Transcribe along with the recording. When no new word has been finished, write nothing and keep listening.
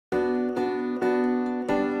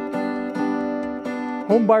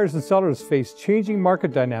Home buyers and sellers face changing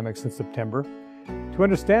market dynamics in September. To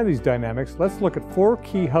understand these dynamics, let's look at 4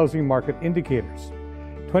 key housing market indicators.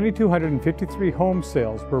 2,253 home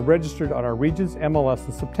sales were registered on our region's MLS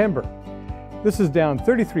in September. This is down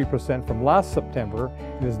 33% from last September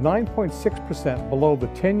and is 9.6% below the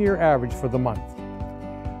 10-year average for the month.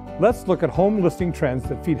 Let's look at home listing trends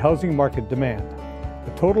that feed housing market demand.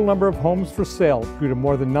 The total number of homes for sale grew to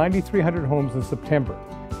more than 9,300 homes in September.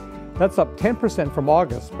 That's up 10% from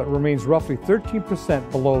August, but remains roughly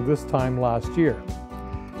 13% below this time last year.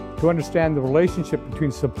 To understand the relationship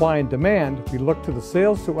between supply and demand, we look to the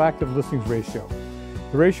sales to active listings ratio.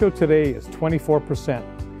 The ratio today is 24%.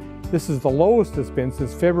 This is the lowest it's been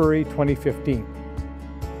since February 2015.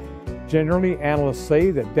 Generally, analysts say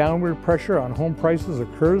that downward pressure on home prices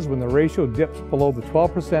occurs when the ratio dips below the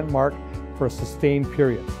 12% mark for a sustained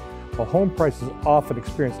period, while home prices often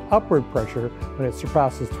experience upward pressure when it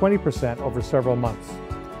surpasses 20% over several months.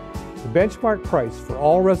 The benchmark price for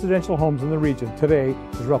all residential homes in the region today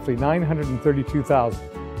is roughly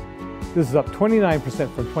 $932,000. This is up 29%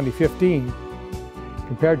 from 2015.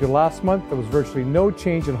 Compared to last month, there was virtually no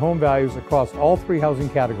change in home values across all 3 housing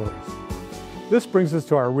categories. This brings us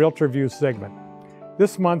to our Realtor View segment.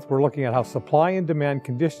 This month, we're looking at how supply and demand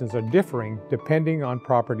conditions are differing depending on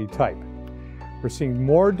property type. We're seeing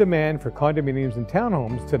more demand for condominiums and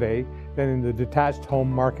townhomes today than in the detached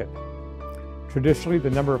home market. Traditionally, the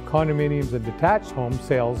number of condominiums and detached home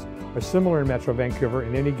sales are similar in Metro Vancouver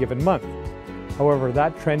in any given month. However,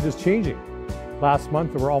 that trend is changing. Last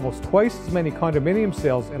month, there were almost twice as many condominium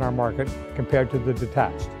sales in our market compared to the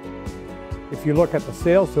detached. If you look at the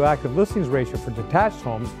sales to active listings ratio for detached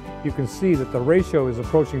homes, you can see that the ratio is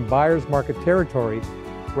approaching buyer's market territory,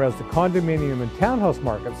 whereas the condominium and townhouse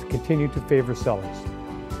markets continue to favor sellers.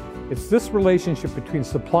 It's this relationship between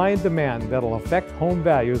supply and demand that will affect home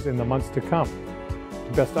values in the months to come.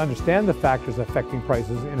 To best understand the factors affecting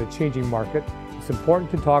prices in a changing market, it's important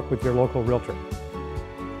to talk with your local realtor.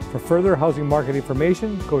 For further housing market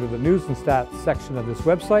information, go to the News and Stats section of this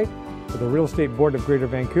website. For the Real Estate Board of Greater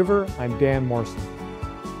Vancouver, I'm Dan Morrison.